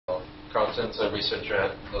Carleton's a researcher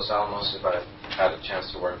at Los Alamos, who I've had a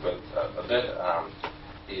chance to work with a bit.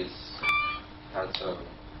 He's had some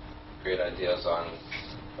great ideas on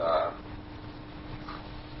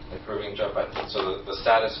improving jump. So the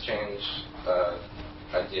status change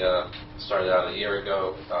idea started out a year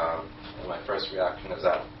ago, and my first reaction is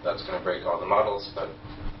that that's going to break all the models, but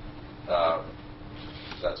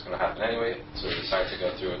that's going to happen anyway, so we decided to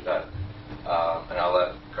go through with that. And I'll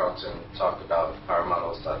let Carleton talk about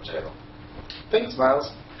PowerModels.jl. Thanks,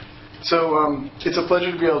 Miles. So it's a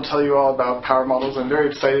pleasure to be able to tell you all about PowerModels. I'm very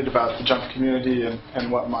excited about the jump community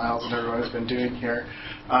and what Miles and everyone has been doing here.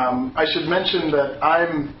 I should mention that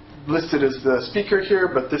I'm listed as the speaker here,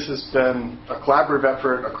 but this has been a collaborative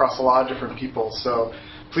effort across a lot of different people. So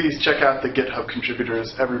please check out the GitHub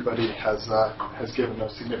contributors. Everybody has given a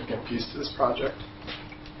significant piece to this project.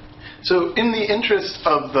 So in the interest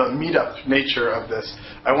of the meetup nature of this,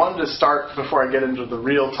 I wanted to start, before I get into the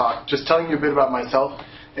real talk, just telling you a bit about myself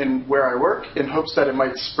and where I work, in hopes that it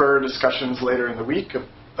might spur discussions later in the week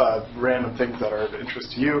of random things that are of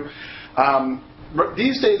interest to you.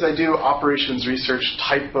 These days I do operations research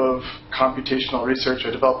type of computational research. I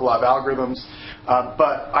develop a lot of algorithms,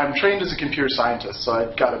 but I'm trained as a computer scientist. So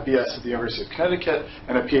I've got a BS at the University of Connecticut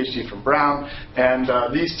and a PhD from Brown. And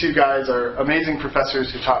these two guys are amazing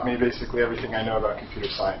professors who taught me basically everything I know about computer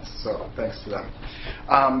science. So thanks to them.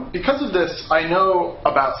 Because of this, I know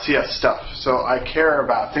about CS stuff. So I care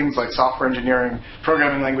about things like software engineering,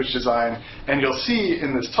 programming language design, and you'll see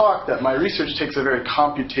in this talk that my research takes a very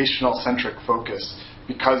computational-centric focus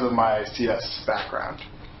because of my CS background.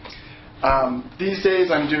 These days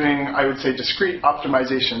I'm doing, I would say, discrete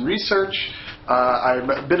optimization research. I'm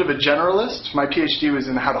a bit of a generalist. My PhD was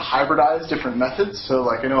in how to hybridize different methods. So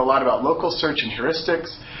like I know a lot about local search and heuristics,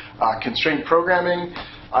 constraint programming.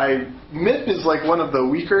 MIP is like one of the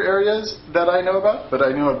weaker areas that I know about, but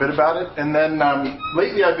I know a bit about it. And then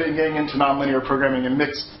lately I've been getting into nonlinear programming and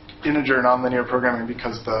mixed integer nonlinear programming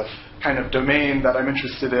because the kind of domain that I'm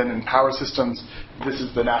interested in power systems, this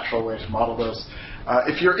is the natural way to model those.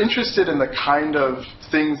 If you're interested in the kind of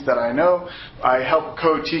things that I know, I help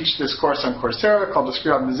co-teach this course on Coursera called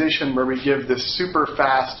Discrete Optimization, where we give this super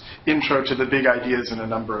fast intro to the big ideas in a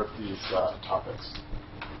number of these topics.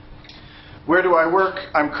 Where do I work?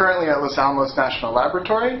 I'm currently at Los Alamos National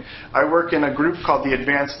Laboratory. I work in a group called the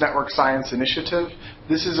Advanced Network Science Initiative.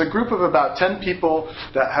 This is a group of about 10 people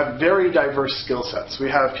that have very diverse skill sets. We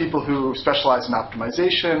have people who specialize in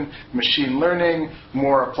optimization, machine learning,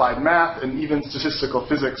 more applied math, and even statistical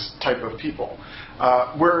physics type of people.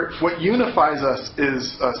 What unifies us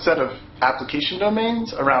is a set of application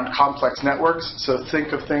domains around complex networks. So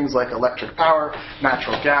think of things like electric power,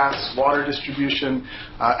 natural gas, water distribution,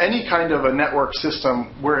 any kind of a network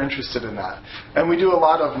system, we're interested in that. And we do a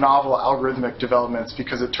lot of novel algorithmic developments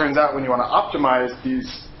because it turns out when you want to optimize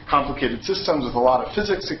these complicated systems with a lot of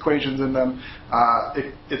physics equations in them,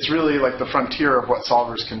 it's really like the frontier of what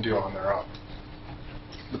solvers can do on their own.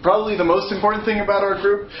 Probably the most important thing about our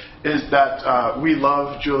group is that we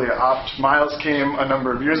love JuliaOpt. Miles came a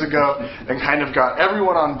number of years ago and kind of got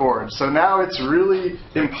everyone on board. So now it's really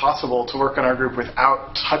impossible to work on our group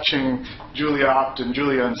without touching JuliaOpt and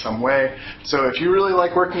Julia in some way. So if you really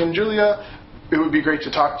like working in Julia, it would be great to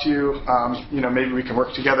talk to you. Maybe we can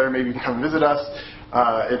work together. Maybe you can come visit us.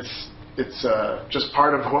 It's just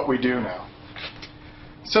part of what we do now.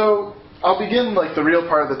 So I'll begin like the real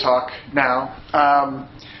part of the talk now.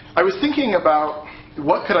 I was thinking about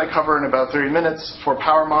what could I cover in about 30 minutes for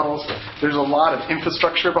Power Models. There's a lot of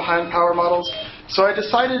infrastructure behind Power Models. So I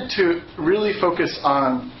decided to really focus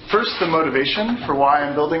on, first, the motivation for why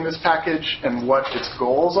I'm building this package and what its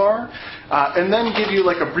goals are, and then give you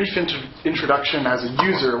like a brief introduction as a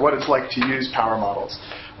user, what it's like to use Power Models.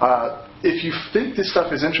 If you think this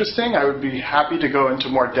stuff is interesting, I would be happy to go into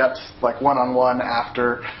more depth, like one-on-one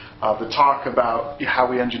after the talk about how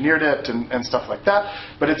we engineered it and stuff like that.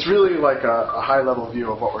 But it's really like a high-level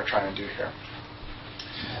view of what we're trying to do here.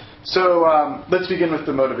 So let's begin with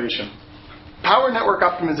the motivation. Power network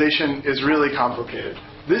optimization is really complicated.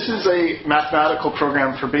 This is a mathematical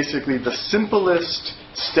program for basically the simplest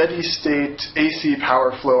steady-state AC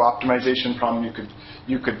power flow optimization problem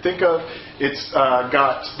you could think of. It's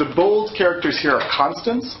got the bold characters here are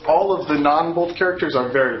constants. All of the non-bold characters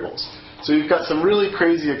are variables. So you've got some really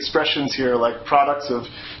crazy expressions here, like products of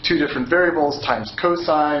two different variables times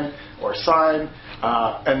cosine or sine,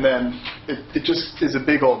 and then it just is a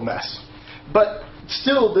big old mess. But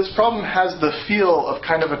still, this problem has the feel of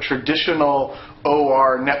kind of a traditional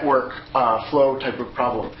OR network flow type of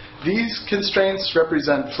problem. These constraints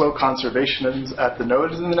represent flow conservations at the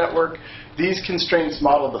nodes in the network, These constraints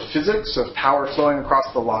model the physics of power flowing across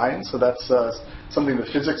the line, so that's something the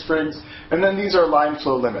physics brings. And then these are line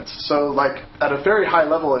flow limits. So like at a very high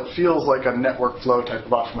level, it feels like a network flow type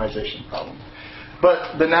of optimization problem.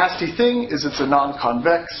 But the nasty thing is it's a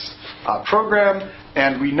non-convex program,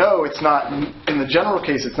 and we know it's not, in the general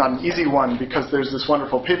case, it's not an easy one because there's this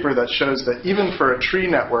wonderful paper that shows that even for a tree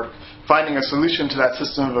network, finding a solution to that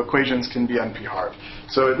system of equations can be NP hard.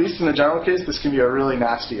 So at least in the general case, this can be a really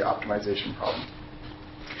nasty optimization problem.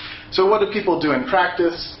 So what do people do in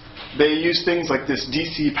practice? They use things like this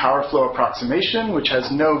DC power flow approximation, which has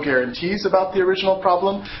no guarantees about the original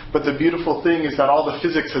problem. But the beautiful thing is that all the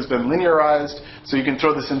physics has been linearized, so you can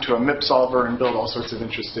throw this into a MIP solver and build all sorts of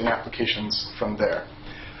interesting applications from there.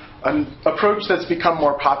 An approach that's become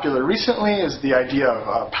more popular recently is the idea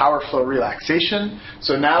of power flow relaxation.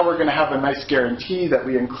 So now we're going to have a nice guarantee that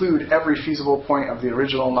we include every feasible point of the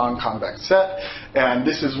original non-convex set. And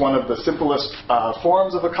this is one of the simplest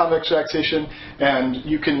forms of a convex relaxation. And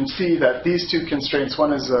you can see that these two constraints,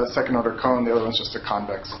 one is a second-order cone, the other one's just a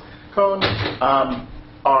convex cone,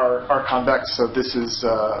 are convex. So this is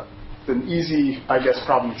an easy, I guess,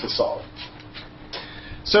 problem to solve.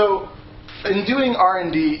 So in doing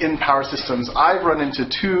R&D in power systems, I've run into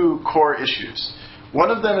two core issues. One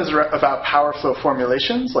of them is about power flow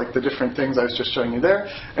formulations, like the different things I was just showing you there.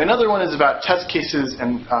 Another one is about test cases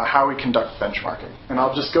and how we conduct benchmarking. And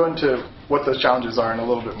I'll just go into what those challenges are in a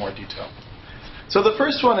little bit more detail. So the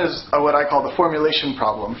first one is what I call the formulation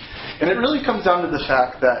problem. And it really comes down to the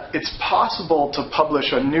fact that it's possible to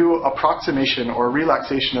publish a new approximation or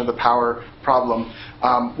relaxation of the power problem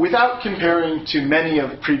without comparing to many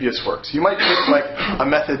of previous works. You might pick like a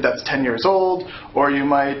method that's 10 years old, or you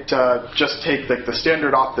might just take like the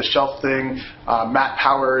standard off-the-shelf thing. Matt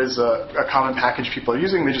Power is a common package people are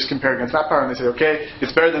using. They just compare against Matt Power and they say, okay,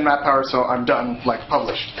 it's better than Matt Power, so I'm done, like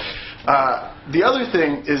published. The other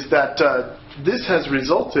thing is that this has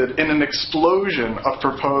resulted in an explosion of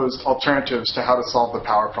proposed alternatives to how to solve the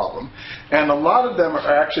power problem. And a lot of them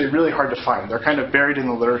are actually really hard to find. They're kind of buried in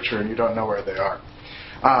the literature and you don't know where they are.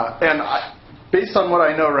 Based on what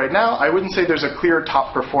I know right now, I wouldn't say there's a clear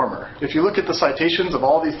top performer. If you look at the citations of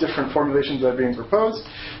all these different formulations that are being proposed,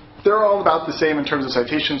 they're all about the same in terms of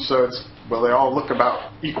citations, so they all look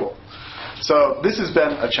about equal. So this has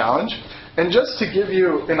been a challenge. And just to give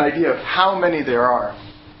you an idea of how many there are,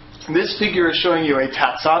 this figure is showing you a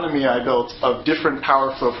taxonomy I built of different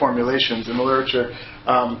power flow formulations in the literature.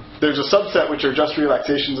 There's a subset which are just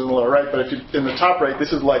relaxations in the lower right, but in the top right,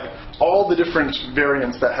 this is like all the different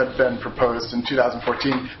variants that have been proposed in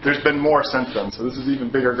 2014. There's been more since then, so this is an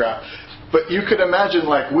even bigger graph. But you could imagine,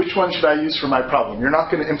 like, which one should I use for my problem? You're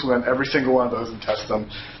not going to implement every single one of those and test them.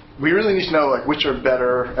 We really need to know like which are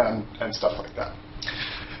better and stuff like that.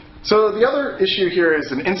 So the other issue here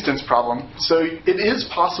is an instance problem. So it is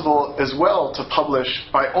possible as well to publish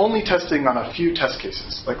by only testing on a few test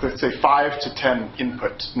cases, like let's say 5 to 10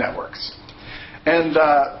 input networks. And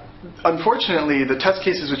unfortunately, the test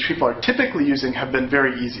cases which people are typically using have been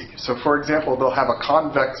very easy. So for example, they'll have a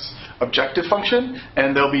convex objective function,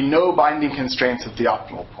 and there'll be no binding constraints at the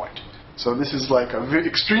optimal point. So this is like an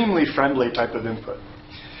extremely friendly type of input.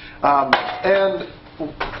 And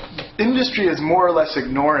industry is more or less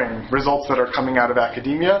ignoring results that are coming out of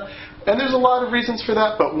academia. And there's a lot of reasons for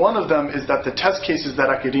that, but one of them is that the test cases that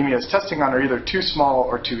academia is testing on are either too small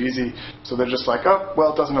or too easy. So they're just like, oh,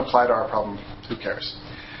 well, it doesn't apply to our problem. Who cares?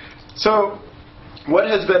 So what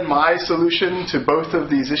has been my solution to both of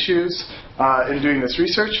these issues in doing this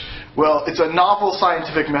research? Well, it's a novel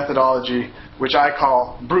scientific methodology, which I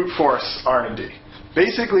call brute force R&D.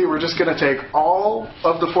 Basically, we're just going to take all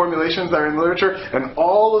of the formulations that are in the literature and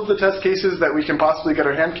all of the test cases that we can possibly get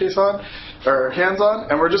our hands on,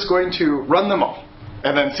 and we're just going to run them all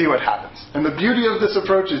and then see what happens. And the beauty of this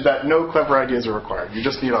approach is that no clever ideas are required. You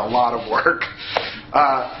just need a lot of work.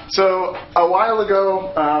 So a while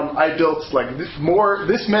ago, I built like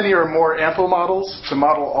this many or more ample models to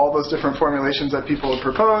model all those different formulations that people had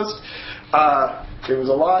proposed. It was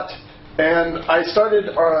a lot. And I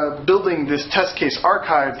started building this test case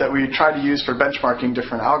archive that we try to use for benchmarking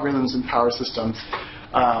different algorithms and power systems.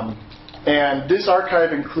 And this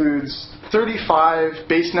archive includes 35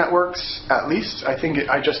 base networks, at least. I think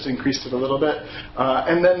I just increased it a little bit.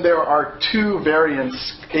 And then there are 2 variants,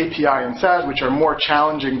 API and SAD, which are more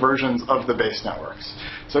challenging versions of the base networks.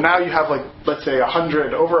 So now you have, like, let's say,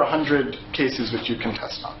 over 100 cases which you can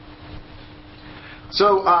test on.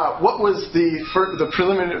 So what was the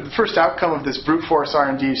first outcome of this brute force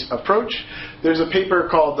R&D approach? There's a paper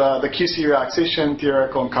called the QC Relaxation,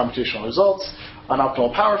 Theoretical and Computational Results on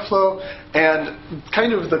Optimal Power Flow. And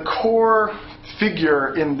kind of the core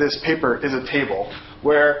figure in this paper is a table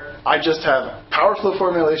where I just have power flow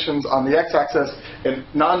formulations on the x-axis and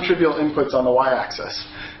non-trivial inputs on the y-axis.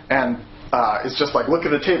 And it's just like, look at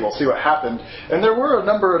the table, see what happened. And there were a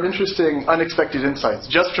number of interesting, unexpected insights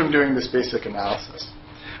just from doing this basic analysis.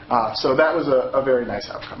 So that was a very nice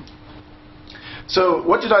outcome. So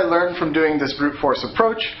what did I learn from doing this brute force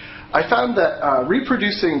approach? I found that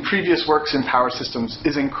reproducing previous works in power systems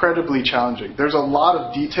is incredibly challenging. There's a lot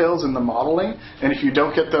of details in the modeling, and if you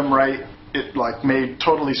don't get them right, it may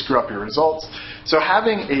totally screw up your results. So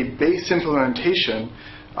having a base implementation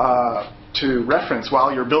to reference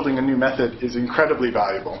while you're building a new method is incredibly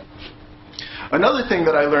valuable. Another thing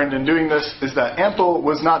that I learned in doing this is that AMPL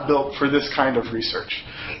was not built for this kind of research.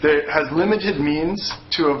 It has limited means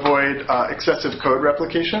to avoid excessive code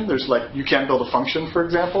replication. There's you can't build a function, for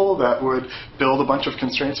example, that would build a bunch of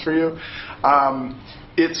constraints for you.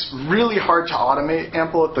 It's really hard to automate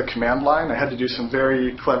AMPL at the command line. I had to do some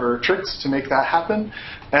very clever tricks to make that happen.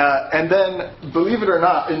 And then, believe it or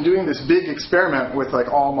not, in doing this big experiment with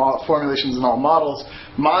all formulations and all models,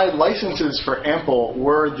 my licenses for AMPL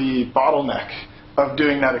were the bottleneck of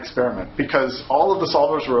doing that experiment, because all of the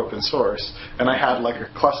solvers were open source, and I had a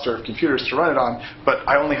cluster of computers to run it on, but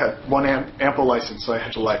I only had one AMPL license, so I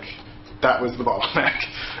had to that was the bottleneck.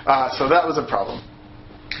 So that was a problem.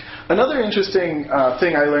 Another interesting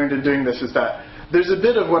thing I learned in doing this is that there's a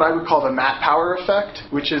bit of what I would call the mat power effect,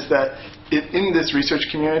 which is that in this research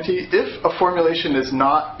community, if a formulation is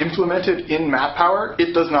not implemented in mat power,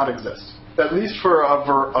 it does not exist, at least for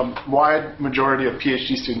a wide majority of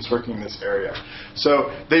PhD students working in this area. So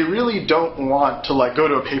they really don't want to go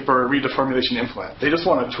to a paper, read a formulation, implement. They just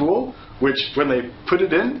want a tool, which when they put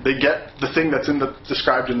it in, they get the thing that's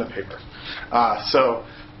described in the paper.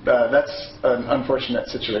 That's an unfortunate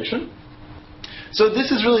situation. So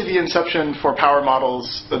this is really the inception for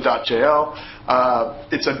PowerModels.jl.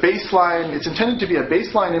 It's a baseline. It's intended to be a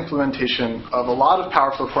baseline implementation of a lot of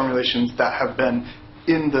power flow formulations that have been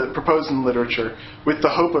proposed in the literature, with the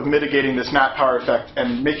hope of mitigating this mat power effect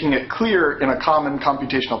and making it clear in a common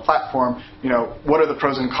computational platform, what are the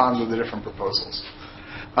pros and cons of the different proposals.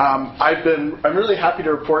 I'm really happy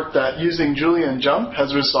to report that using Julia and Jump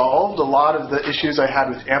has resolved a lot of the issues I had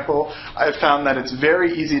with AMPL. I've found that it's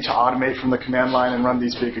very easy to automate from the command line and run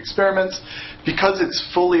these big experiments. Because it's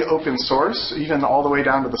fully open source, even all the way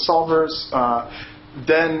down to the solvers,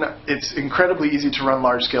 then it's incredibly easy to run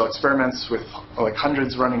large-scale experiments with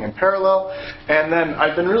hundreds running in parallel. And then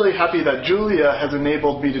I've been really happy that Julia has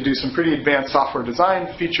enabled me to do some pretty advanced software design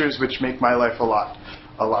features which make my life a lot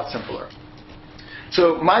simpler.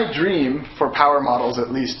 So my dream for power models,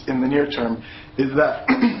 at least in the near term, is that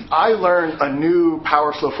I learn a new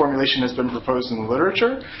power flow formulation has been proposed in the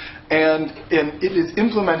literature, and it is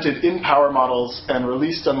implemented in power models and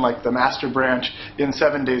released on the master branch in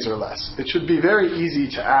 7 days or less. It should be very easy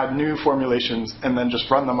to add new formulations and then just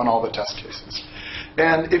run them on all the test cases.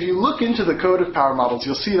 And if you look into the code of power models,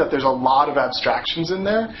 you'll see that there's a lot of abstractions in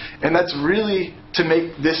there, and that's really to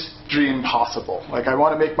make this dream possible. I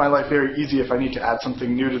want to make my life very easy if I need to add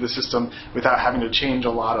something new to the system without having to change a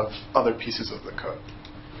lot of other pieces of the code.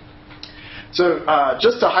 So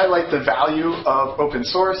just to highlight the value of open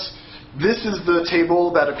source, this is the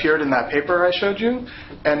table that appeared in that paper I showed you,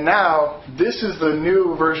 and now this is the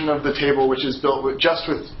new version of the table, which is built just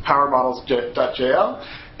with PowerModels.jl.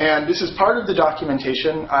 And this is part of the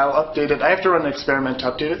documentation. I'll update it. I have to run an experiment to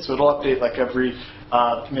update it, so it'll update every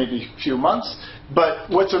maybe few months. But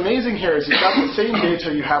what's amazing here is you've got the same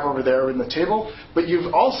data you have over there in the table, but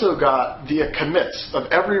you've also got the commits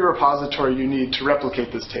of every repository you need to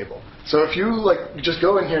replicate this table. So if you just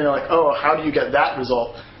go in here and you're oh, how do you get that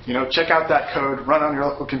result? Check out that code, run on your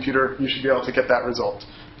local computer. You should be able to get that result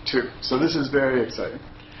too. So this is very exciting.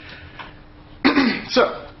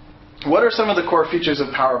 So what are some of the core features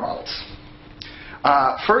of power models?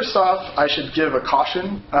 First off, I should give a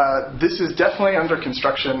caution. This is definitely under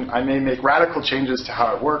construction. I may make radical changes to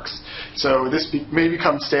how it works. So this may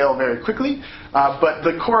become stale very quickly, but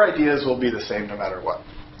the core ideas will be the same no matter what.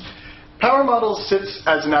 Power Models sits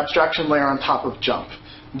as an abstraction layer on top of Jump.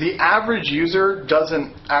 The average user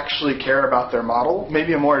doesn't actually care about their model.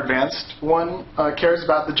 Maybe a more advanced one cares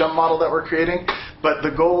about the Jump model that we're creating. But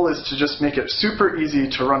the goal is to just make it super easy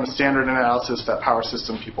to run a standard analysis that power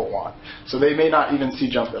system people want. So they may not even see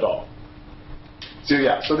Jump at all. So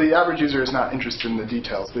yeah, so the average user is not interested in the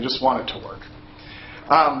details. They just want it to work.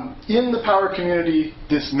 In the power community,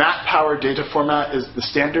 this mat power data format is the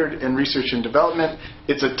standard in research and development.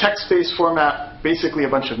 It's a text-based format, basically a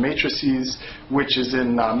bunch of matrices, which is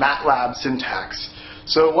in MATLAB syntax.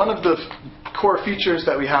 So one of the core features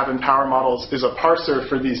that we have in PowerModels is a parser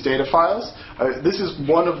for these data files. This is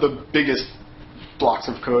one of the biggest blocks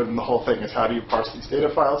of code in the whole thing, is how do you parse these data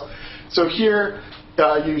files. So here,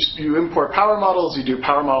 you import PowerModels, you do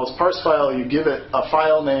PowerModels parse file, you give it a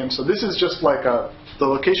file name. So this is just like the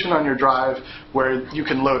location on your drive where you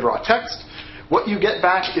can load raw text. What you get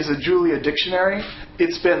back is a Julia dictionary.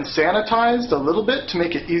 It's been sanitized a little bit to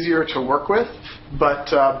make it easier to work with, but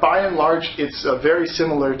by and large, it's very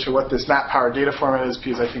similar to what this map power data format is,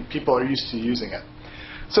 because I think people are used to using it.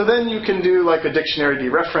 So then you can do like a dictionary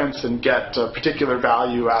dereference and get a particular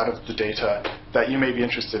value out of the data that you may be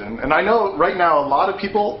interested in. And I know right now a lot of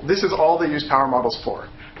people, this is all they use PowerModels for.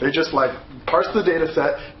 They just like parse the data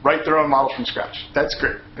set, write their own model from scratch. That's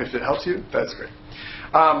great. If it helps you, that's great.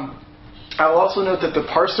 I'll also note that the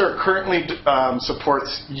parser currently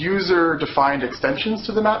supports user-defined extensions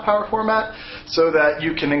to the map power format, so that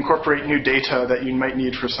you can incorporate new data that you might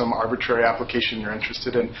need for some arbitrary application you're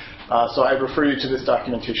interested in. So I refer you to this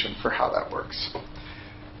documentation for how that works.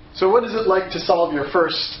 So what is it like to solve your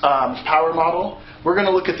first power model? We're going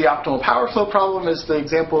to look at the optimal power flow problem as the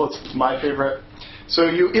example. It's my favorite. So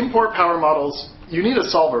you import power models. You need a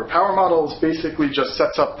solver. PowerModels basically just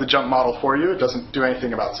sets up the jump model for you. It doesn't do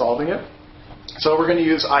anything about solving it. So we're going to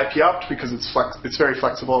use IPOpt because it's very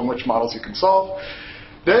flexible in which models you can solve.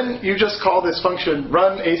 Then you just call this function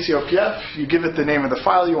run ACOPF. You give it the name of the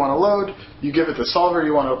file you want to load. You give it the solver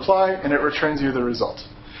you want to apply, and it returns you the result.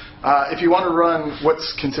 If you want to run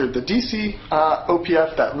what's considered the DC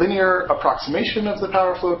OPF, that linear approximation of the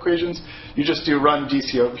power flow equations, you just do run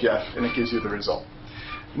DC OPF, and it gives you the result.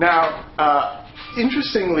 Now,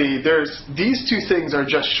 interestingly, these two things are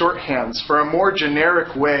just shorthands for a more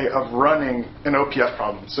generic way of running an OPF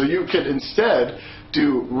problem. So you could instead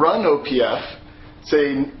do run OPF,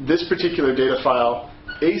 say this particular data file,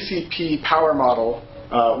 ACP power model,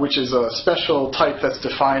 which is a special type that's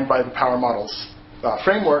defined by the PowerModels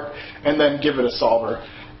framework, and then give it a solver.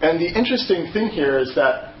 And the interesting thing here is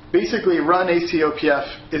that basically run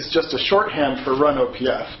ACOPF is just a shorthand for run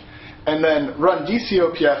OPF. And then run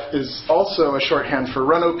DCOPF is also a shorthand for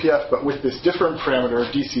run OPF, but with this different parameter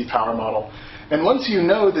of DC power model. And once you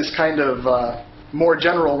know this kind of more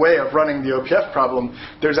general way of running the OPF problem,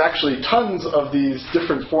 there's actually tons of these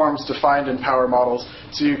different forms defined in PowerModels.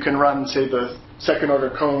 So you can run, say, the second-order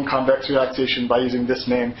cone convex relaxation by using this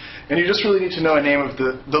name. And you just really need to know a name of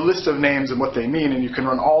the list of names and what they mean, and you can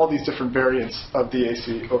run all these different variants of the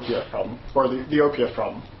AC OPF problem, or the OPF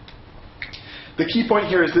problem. The key point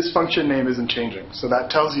here is this function name isn't changing. So that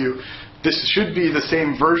tells you this should be the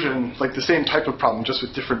same version, like the same type of problem, just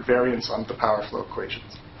with different variants on the power flow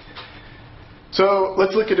equations. So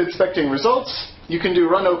let's look at inspecting results. You can do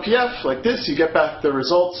run OPF like this. You get back the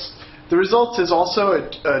results. The results is also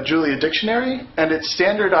a Julia dictionary, and it's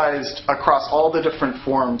standardized across all the different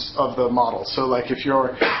forms of the model. So like if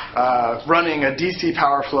you're running a DC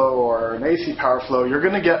power flow or an AC power flow, you're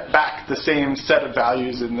going to get back the same set of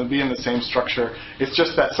values, and they'll be in the same structure. It's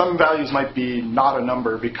just that some values might be not a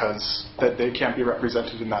number because that they can't be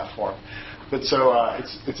represented in that form. But so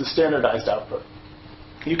it's a standardized output.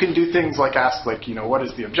 You can do things like ask, like, what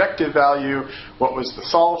is the objective value? What was the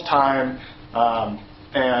solve time?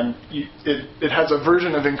 And it has a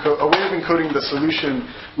version of a way of encoding the solution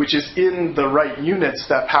which is in the right units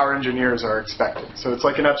that power engineers are expecting. So it's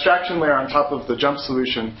like an abstraction layer on top of the jump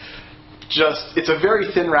solution. It's a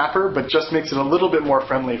very thin wrapper, but just makes it a little bit more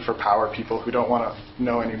friendly for power people who don't want to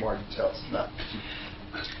know any more details than that.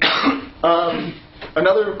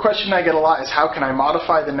 Another question I get a lot is how can I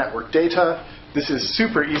modify the network data? This is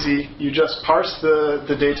super easy. You just parse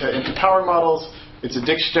the data into power models. It's a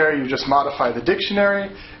dictionary. You just modify the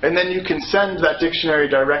dictionary. And then you can send that dictionary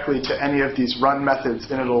directly to any of these run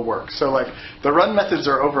methods, and it'll work. So like the run methods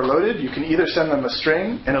are overloaded. You can either send them a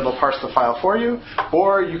string, and it'll parse the file for you,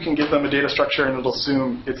 or you can give them a data structure, and it'll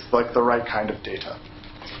assume it's like the right kind of data.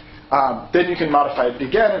 Then you can modify it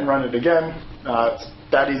again and run it again. It's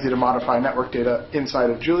that easy to modify network data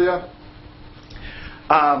inside of Julia.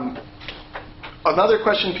 Another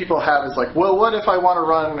question people have is like, well, what if I want to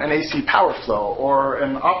run an AC power flow or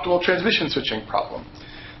an optimal transmission switching problem?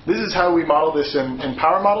 This is how we model this in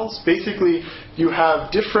PowerModels. Basically, you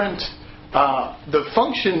have different, the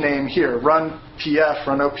function name here, run PF,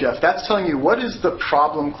 run OPF, that's telling you what is the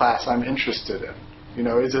problem class I'm interested in.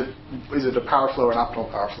 Is it a power flow or an optimal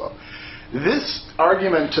power flow? This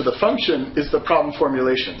argument to the function is the problem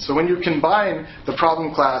formulation. So when you combine the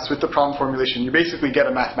problem class with the problem formulation, you basically get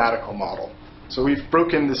a mathematical model. So we've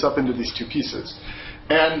broken this up into these two pieces.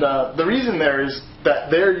 And the reason there is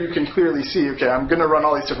that there you can clearly see, okay, I'm going to run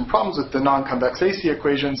all these different problems with the non-convex AC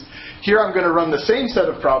equations. Here I'm going to run the same set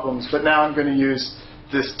of problems, but now I'm going to use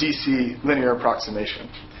this DC linear approximation.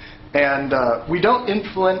 And we don't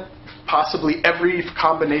implement possibly every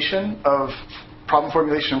combination of problem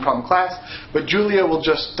formulation and problem class, but Julia will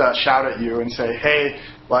just shout at you and say, hey,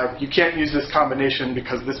 like, you can't use this combination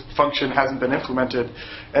because this function hasn't been implemented,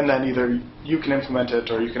 and then either you can implement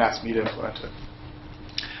it or you can ask me to implement it.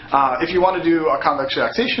 If you want to do a convex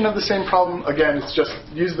relaxation of the same problem, again, it's just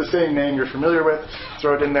use the same name you're familiar with,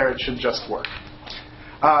 throw it in there, it should just work.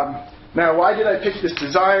 Now, why did I pick this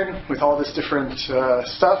design with all this different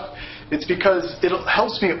stuff? It's because it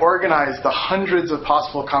helps me organize the hundreds of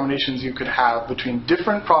possible combinations you could have between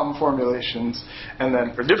different problem formulations, and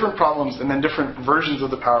then for different problems, and then different versions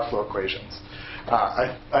of the power flow equations.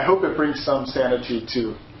 I hope it brings some sanity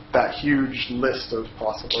to that huge list of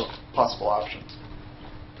possible options.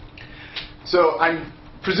 So I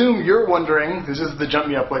presume you're wondering, this is the jump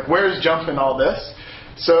me up, like, where's jump in all this?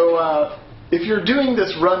 So if you're doing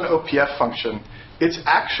this run OPF function, it's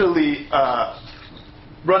actually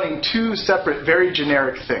running two separate, very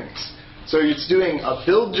generic things. So it's doing a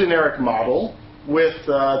build generic model with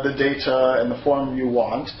the data and the form you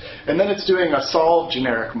want, and then it's doing a solve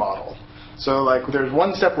generic model. So like there's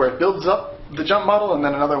one step where it builds up the jump model, and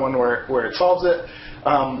then another one where it solves it.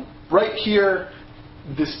 Right here,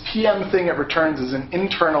 this PM thing it returns is an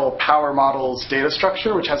internal PowerModels data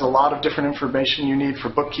structure, which has a lot of different information you need for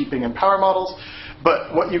bookkeeping and PowerModels.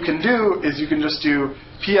 But what you can do is you can just do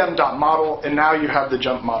pm.model, and now you have the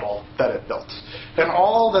jump model that it built. And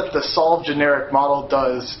all that the solve generic model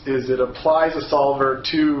does is it applies a solver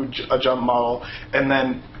to a jump model, and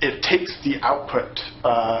then it takes the output,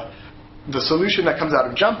 the solution that comes out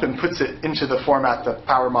of jump, and puts it into the format that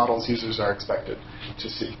PowerModels users are expected to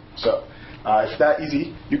see. So it's that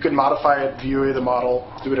easy. You can modify it, view the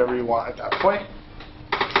model, do whatever you want at that point.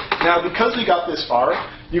 Now, because we got this far,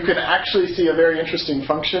 you can actually see a very interesting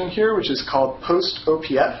function here, which is called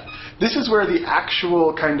post-OPF. This is where the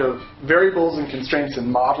actual kind of variables and constraints and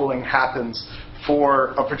modeling happens for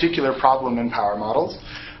a particular problem in PowerModels.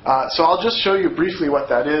 So I'll just show you briefly what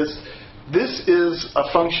that is. This is a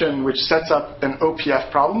function which sets up an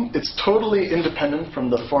OPF problem. It's totally independent from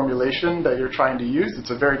the formulation that you're trying to use.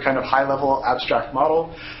 It's a very kind of high-level abstract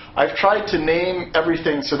model. I've tried to name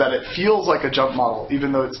everything so that it feels like a jump model,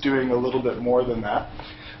 even though it's doing a little bit more than that.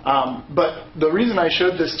 But the reason I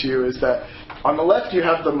showed this to you is that on the left you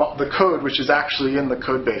have the code, which is actually in the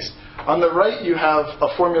code base. On the right you have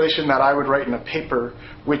a formulation that I would write in a paper,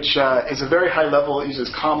 which is a very high level. It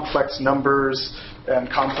uses complex numbers and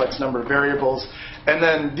complex number variables. And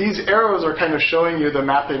then these arrows are kind of showing you the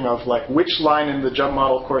mapping of like which line in the jump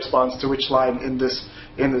model corresponds to which line in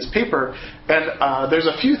this paper. And there's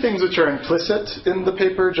a few things which are implicit in the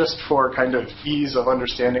paper just for kind of ease of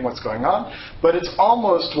understanding what's going on. But it's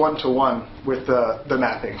almost one-to-one with the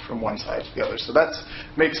mapping from one side to the other. So that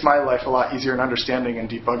makes my life a lot easier in understanding and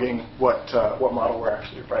debugging what model we're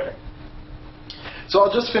actually writing. So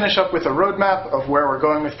I'll just finish up with a roadmap of where we're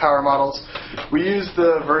going with PowerModels. We use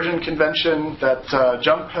the version convention that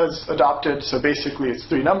Jump has adopted. So basically it's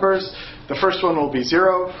 3 numbers. The first one will be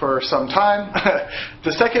 0 for some time.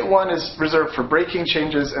 The second one is reserved for breaking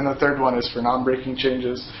changes, and the third one is for non-breaking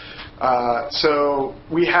changes. So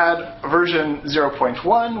we had version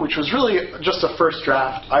 0.1, which was really just a first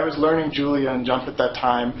draft. I was learning Julia and Jump at that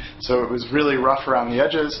time, so it was really rough around the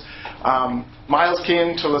edges. Miles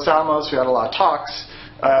came to Los Alamos. We had a lot of talks.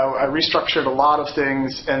 I restructured a lot of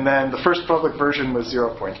things, and then the first public version was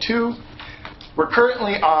 0.2. We're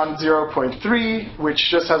currently on 0.3, which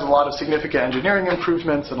just has a lot of significant engineering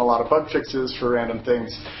improvements and a lot of bug fixes for random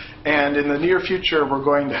things. And in the near future, we're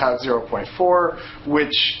going to have 0.4,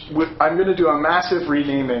 which I'm going to do a massive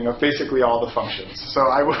renaming of basically all the functions. So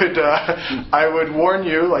I would warn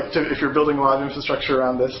you, like, if you're building a lot of infrastructure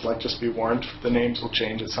around this, like, just be warned, the names will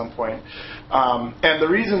change at some point. And the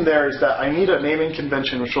reason there is that I need a naming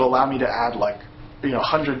convention which will allow me to add, like,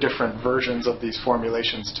 100 different versions of these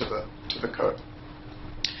formulations to the code.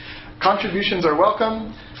 Contributions are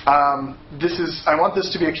welcome. I want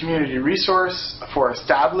this to be a community resource for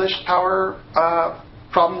established power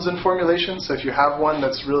problems and formulations. So if you have one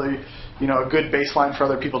that's really a good baseline for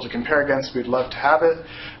other people to compare against, we'd love to have it.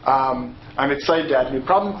 I'm excited to add new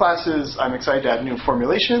problem classes. I'm excited to add new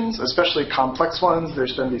formulations, especially complex ones.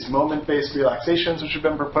 There's been these moment-based relaxations which have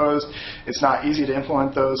been proposed. It's not easy to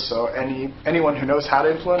implement those, so anyone who knows how to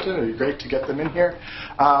implement it, it would be great to get them in here.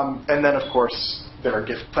 And then, of course, there are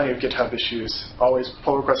plenty of GitHub issues.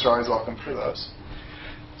 Pull requests are always welcome for those.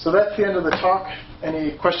 So that's the end of the talk.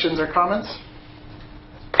 Any questions or comments?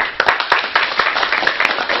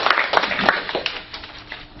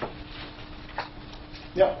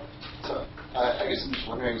 Yeah. So I guess I'm just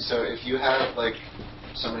wondering, so if you have like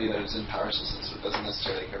somebody that is in power systems that doesn't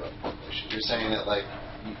necessarily care about the population, you're saying that like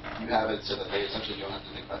you have it so that they essentially don't have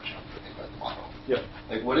to think about jump or think about the model. Yeah.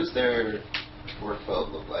 Like what does their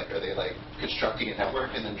workflow look like? Are they like constructing a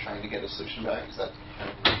network and then trying to get a solution back? Is that kind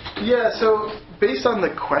of... Yeah, so based on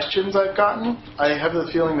the questions I've gotten, I have the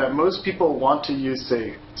feeling that most people want to use,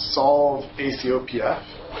 say, solve ACOPF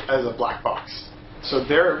as a black box. So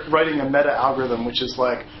they're writing a meta algorithm, which is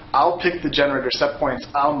like, I'll pick the generator set points,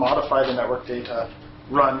 I'll modify the network data,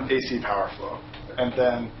 run AC power flow. And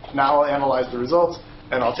then now I'll analyze the results,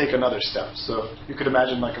 and I'll take another step. So you could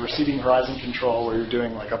imagine like a receding horizon control where you're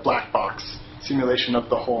doing like a black box simulation of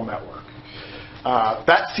the whole network.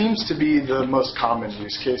 That seems to be the most common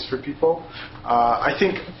use case for people. I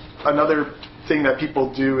think another thing that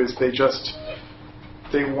people do is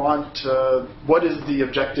they want, what is the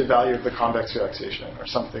objective value of the convex relaxation or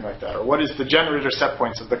something like that, or what is the generator set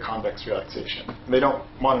points of the convex relaxation. And they don't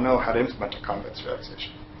want to know how to implement a convex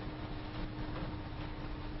relaxation.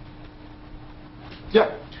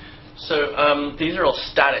 Yeah. So these are all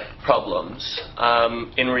static problems.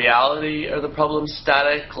 In reality, are the problems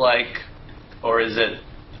static, or is it,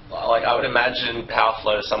 like, I would imagine power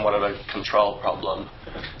flow is somewhat of a control problem.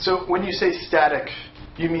 So when you say static,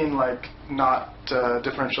 you mean like not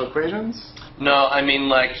differential equations? No, I mean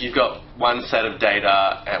like you've got one set of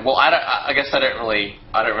data. And, well, I guess I don't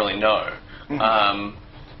really know.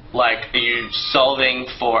 Mm-hmm. Like, are you solving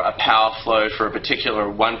for a power flow for a particular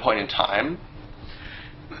one point in time?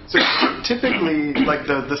 So typically, like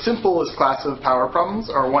the simplest class of power problems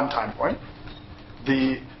are one time point.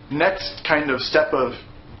 The next kind of step of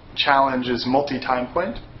challenge is multi-time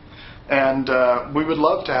point. And we would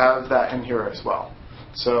love to have that in here as well.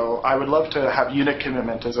 So I would love to have unit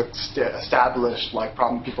commitment as a established like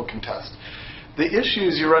problem people can test. The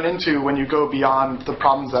issues you run into when you go beyond the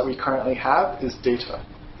problems that we currently have is data.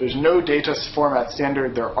 There's no data format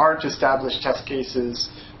standard. There aren't established test cases.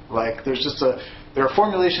 Like there are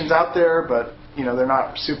formulations out there, but they're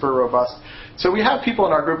not super robust. So we have people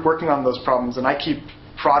in our group working on those problems, and I keep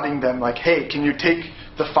prodding them like, hey, can you take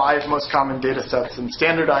the 5 most common data sets and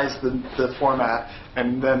standardize the format,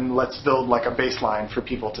 and then let's build like a baseline for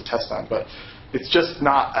people to test on. But it's just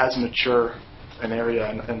not as mature an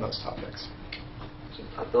area in those topics. So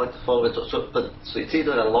I'd like to follow it. So it seems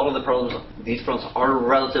that a lot of the problems, these problems are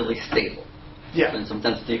relatively stable. Yeah. And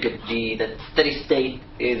sometimes that steady state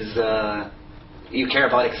is you care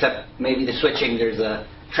about, except maybe the switching. There's a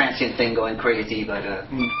transient thing going crazy, but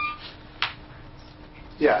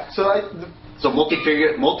yeah. So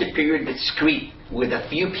multi-period discrete with a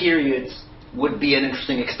few periods would be an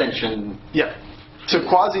interesting extension. Yeah. So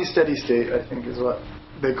quasi-steady state, I think, is what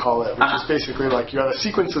they call it, which is basically like you have a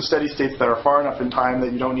sequence of steady states that are far enough in time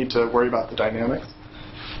that you don't need to worry about the dynamics.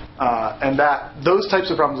 And those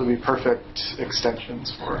types of problems would be perfect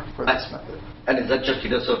extensions for this method. And is that just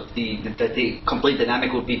because of that the complete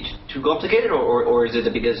dynamic would be too complicated, or is it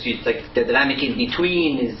because it's like the dynamic in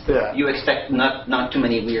between is you expect not too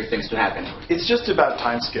many weird things to happen? It's just about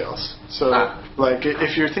timescales. So like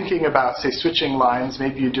if you're thinking about, say, switching lines,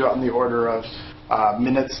 maybe you do it on the order of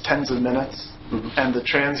minutes, tens of minutes, and the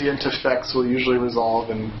transient effects will usually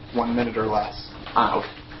resolve in 1 minute or less. Okay.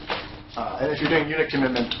 And if you're doing unit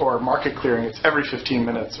commitment or market clearing, it's every 15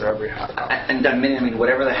 minutes or every half hour. And that minute, I mean,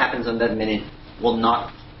 whatever that happens on that minute will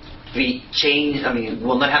not be changed. I mean,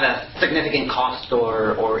 will not have a significant cost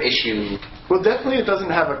or issue. Well, definitely it doesn't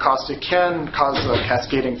have a cost. It can cause a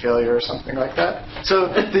cascading failure or something like that.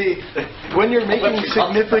 So when you're making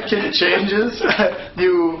significant changes,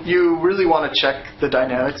 you really want to check the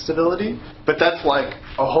dynamic stability. But that's like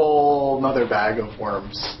a whole nother bag of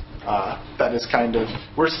worms. That is kind of,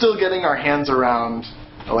 we're still getting our hands around,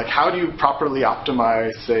 like, how do you properly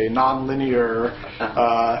optimize, say, nonlinear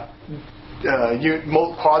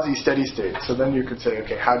quasi-steady state? So then you could say,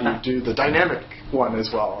 okay, how do you do the dynamic one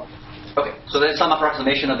as well? Okay, so there's some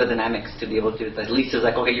approximation of the dynamics to be able to, at least it's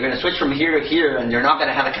like, okay, you're going to switch from here to here, and you're not going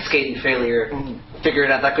to have a cascading failure.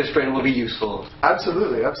 Figuring out that constraint will be useful.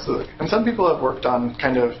 Absolutely, absolutely. And some people have worked on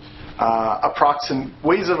kind of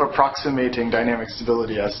ways of approximating dynamic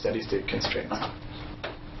stability as steady-state constraints.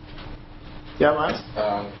 Yeah, Miles?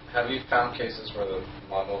 Have you found cases where the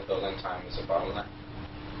model building time is a bottleneck?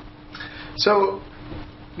 So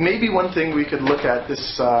maybe one thing we could look at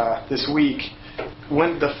this week,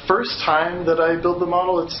 when the first time that I build the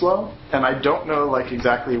model, it's slow, and I don't know like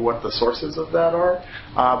exactly what the sources of that are,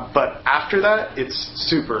 but after that, it's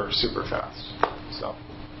super, super fast. So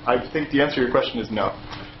I think the answer to your question is no.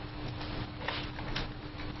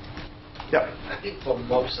 Yep. I think for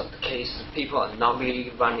most of the cases, people are not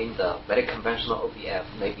really running the very conventional OPF.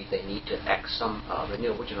 Maybe they need to add some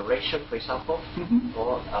renewable generation, for example,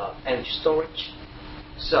 or energy storage.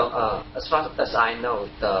 So as far as I know,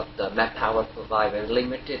 the Mac Power provide very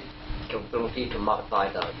limited capability to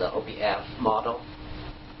modify the OPF model.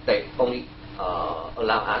 They only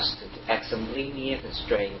allow us to add some linear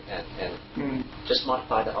constraint and just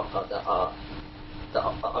modify the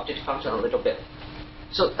object function a little bit.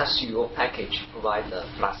 So does your package provide the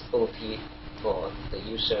flexibility for the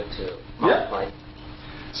user to modify? Yeah.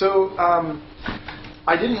 So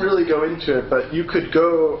I didn't really go into it, but you could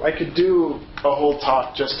go. I could do a whole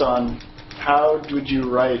talk just on how would you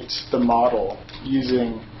write the model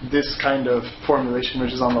using this kind of formulation,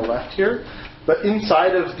 which is on the left here. But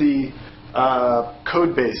inside of the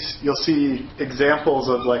code base, you'll see examples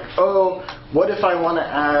of like, oh, what if I want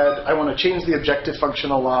to change the objective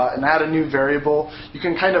function a lot and add a new variable? You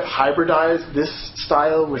can kind of hybridize this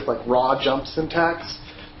style with like raw jump syntax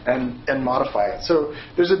and modify it. So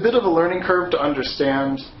there's a bit of a learning curve to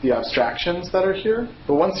understand the abstractions that are here.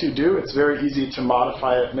 But once you do, it's very easy to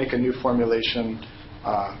modify it, make a new formulation,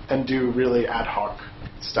 and do really ad hoc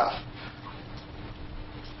stuff.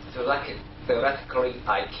 So theoretically,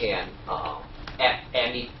 I can add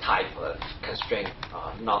any type of constraint,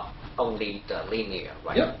 not only the linear,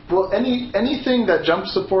 right? Yeah. Well, anything that jump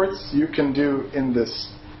supports, you can do in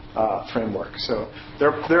this framework. So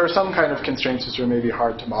there are some kind of constraints which are maybe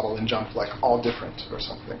hard to model in jump, like all different or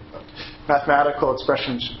something. But mathematical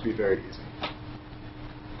expressions should be very easy.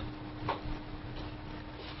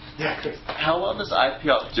 Yeah, Chris. How well does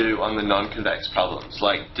IPOP do on the non-convex problems?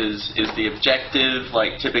 Like, is the objective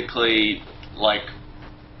like typically like,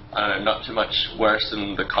 I don't know, not too much worse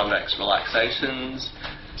than the convex relaxations?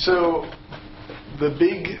 So the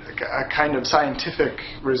big kind of scientific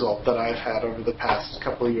result that I've had over the past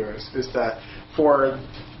couple of years is that for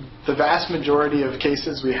the vast majority of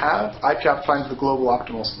cases we have, IPOP finds the global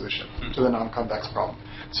optimal solution to the non-convex problem.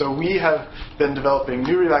 So we have been developing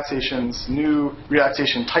new relaxation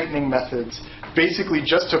tightening methods, basically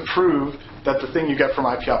just to prove that the thing you get from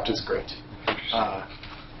IPOP is great.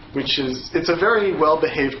 It's a very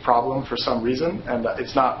well-behaved problem for some reason, and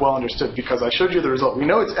it's not well understood because I showed you the result. We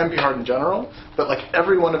know it's NP-hard in general, but like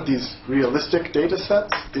every one of these realistic data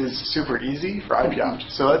sets is super easy for IPOP.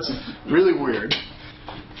 So that's really weird.